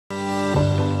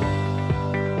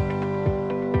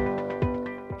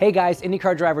Hey guys,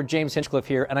 IndyCar driver James Hinchcliffe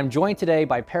here, and I'm joined today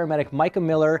by paramedic Micah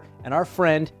Miller and our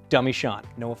friend Dummy Sean.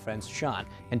 No offense, Sean.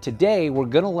 And today we're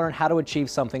gonna learn how to achieve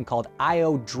something called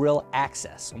IO drill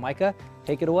access. So Micah,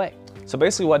 take it away. So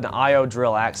basically what an IO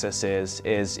drill access is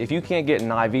if you can't get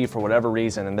an IV for whatever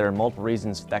reason, and there are multiple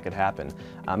reasons that could happen,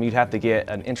 you'd have to get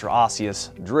an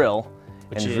intraosseous drill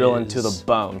and drill into the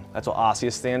bone. That's what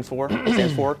osseous stands for.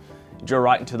 Drill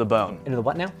right into the bone. Into the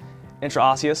what now?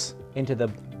 Intraosseous. Into the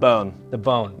bone. The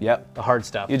bone. Yep. The hard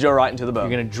stuff. You drill right into the bone.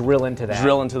 You're gonna drill into that.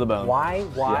 Drill into the bone. Why?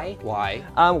 Yeah. Why?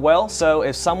 Well, so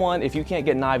if you can't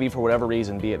get an IV for whatever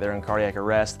reason, be it they're in cardiac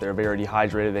arrest, they're very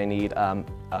dehydrated, they need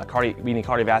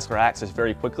cardiovascular access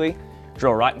very quickly,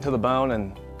 drill right into the bone,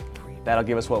 and that'll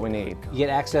give us what we need. You get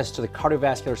access to the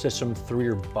cardiovascular system through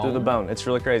your bone. Through the bone. It's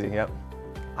really crazy. Yep.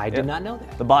 I did not know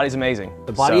that. The body's amazing.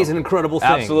 The body is an incredible thing.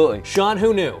 Absolutely. Sean,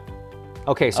 who knew?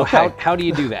 Okay, so how do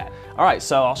you do that? All right,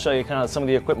 so I'll show you kind of some of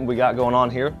the equipment we got going on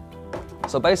here.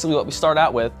 So basically what we start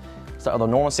out with, a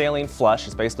normal saline flush.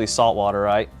 It's basically salt water,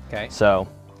 right? Okay. So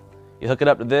you hook it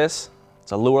up to this.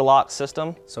 It's a Luer lock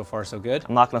system. So far, so good.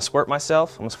 I'm not gonna squirt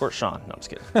myself. I'm gonna squirt Sean. No, I'm just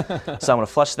kidding. So I'm gonna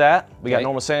flush that. We got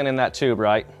normal saline in that tube,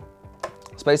 right?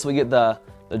 So basically we get the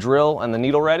drill and the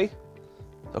needle ready.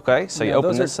 Okay, so you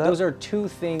open this up. Those are two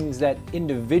things that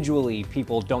individually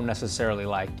people don't necessarily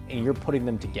like, and you're putting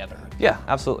them together. Yeah,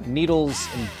 absolutely. Needles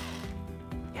and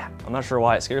I'm not sure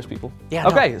why it scares people. Yeah.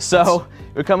 Okay, so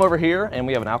we come over here and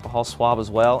we have an alcohol swab as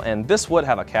well, and this would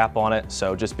have a cap on it,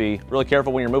 so just be really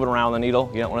careful when you're moving around the needle.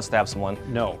 You don't want to stab someone.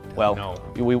 No. Well, no.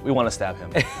 We want to stab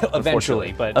him.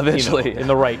 Eventually, but eventually. You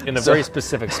know, in a very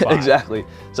specific spot. Exactly.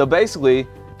 So basically,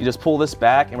 you just pull this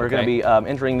back, and we're going to be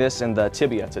entering this in the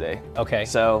tibia today. Okay.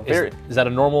 So is that a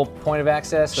normal point of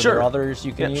access? Sure. Are there others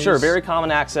you can use? Sure. Very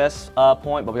common access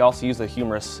point, but we also use the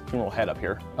humeral head up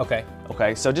here. Okay.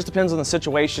 Okay. So it just depends on the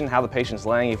situation, how the patient's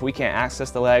laying. If we can't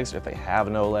access the legs, or if they have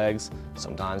no legs,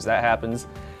 sometimes that happens.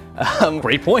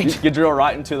 Great point. You drill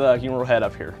right into the humeral head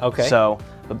up here. Okay. So,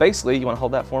 but basically, you want to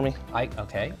hold that for me?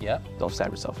 Okay. Yep. Don't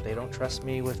stab yourself. They don't trust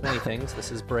me with many things.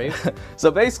 This is brave. So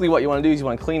basically what you want to do is you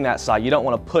want to clean that side. You don't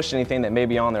want to push anything that may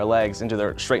be on their legs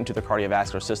straight into their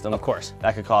cardiovascular system. Of course.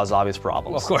 That could cause obvious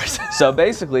problems. Of course. So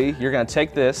basically, you're going to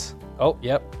take this. Oh,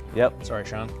 yep. Yep. Sorry,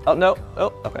 Sean. Oh, no.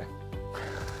 Oh, okay.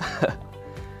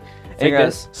 Take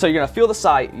this. So you're going to feel the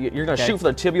site. You're going to shoot for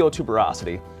the tibial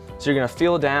tuberosity. So you're going to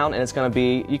feel down, and it's going to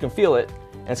be, you can feel it,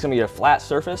 and it's going to be a flat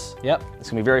surface. Yep. It's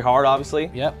going to be very hard,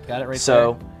 obviously. Yep, got it right there.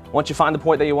 So once you find the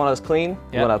point that you want to clean,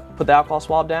 you want to put the alcohol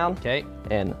swab down. Okay.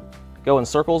 And go in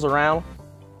circles around,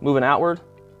 moving outward.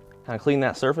 Kind of clean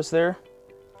that surface there.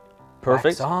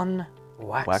 Perfect. Wax on,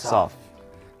 wax off.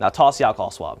 Now toss the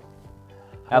alcohol swab.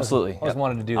 Absolutely. I always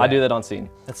wanted to do that. I do that on scene.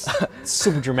 That's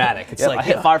super dramatic. It's I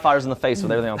hit firefighters in the face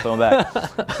with everything I'm throwing back.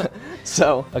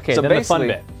 so then the fun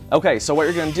bit. Okay, so what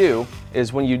you're going to do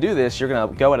is when you do this, you're going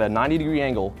to go at a 90-degree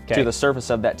angle to the surface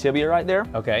of that tibia right there.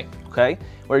 Okay. Okay.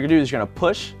 What you're going to do is you're going to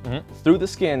push through the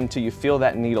skin until you feel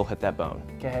that needle hit that bone.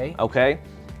 Okay. Okay.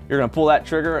 You're going to pull that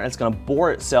trigger and it's going to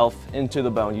bore itself into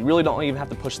the bone. You really don't even have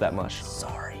to push that much.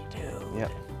 Sorry, dude.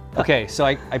 Yep. Okay, so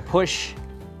I push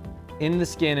in the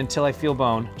skin until I feel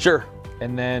bone. Sure.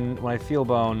 And then when I feel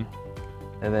bone.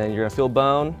 And then you're going to feel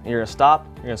bone. And you're going to stop.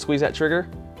 You're going to squeeze that trigger.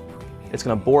 It's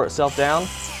going to bore itself down.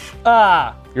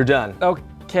 Ah! You're done.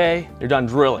 Okay. You're done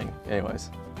drilling,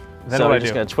 anyways. Then so what you're I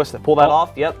just do? going to twist it, pull that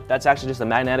off. Yep, that's actually just a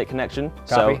magnetic connection.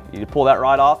 Copy. So you pull that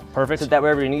right off. Perfect. Sit that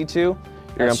wherever you need to. You're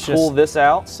going That's to pull this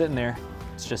out. Sitting there.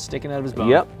 It's just sticking out of his bone.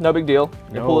 Yep, no big deal.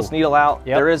 You pull this needle out.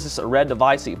 Yep. There is this red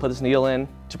device that you put this needle in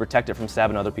to protect it from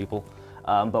stabbing other people.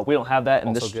 But we don't have that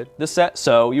in this set.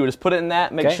 So you would just put it in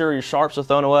that, make sure your sharps are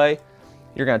thrown away.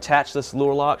 You're going to attach this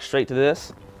Luer lock straight to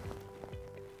this.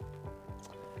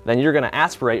 Then you're going to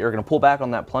aspirate, you're going to pull back on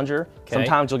that plunger.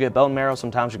 Sometimes you'll get bone marrow,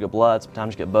 sometimes you'll get blood,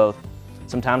 sometimes you get both,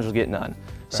 sometimes you'll get none.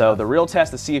 So the real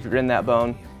test to see if you're in that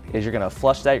bone is you're going to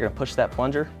flush that, you're going to push that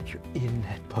plunger. You're in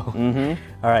that bone.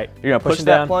 Mm-hmm. All right. You're going to push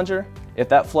that plunger. If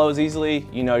that flows easily,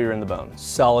 you know you're in the bone.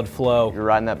 Solid flow. You're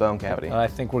right in that bone cavity. I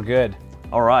think we're good.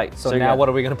 All right. So now what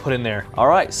are we going to put in there? All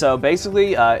right. So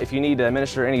basically, if you need to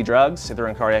administer any drugs, if they're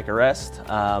in cardiac arrest,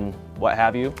 what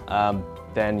have you,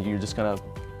 then you're just going to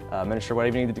administer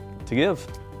whatever you need to give.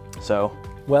 So.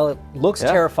 Well, it looks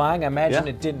terrifying. I imagine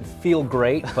it didn't feel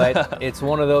great, but it's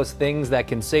one of those things that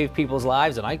can save people's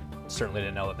lives, and I certainly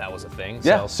didn't know that that was a thing.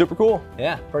 Yeah, so, super cool.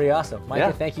 Yeah, pretty awesome.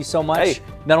 Micah, thank you so much. Hey,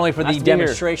 not only for nice the to be here.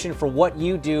 demonstration, for what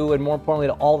you do, and more importantly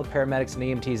to all the paramedics and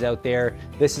EMTs out there.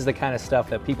 This is the kind of stuff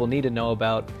that people need to know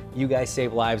about. You guys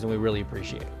save lives, and we really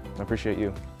appreciate it. I appreciate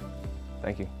you.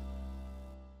 Thank you.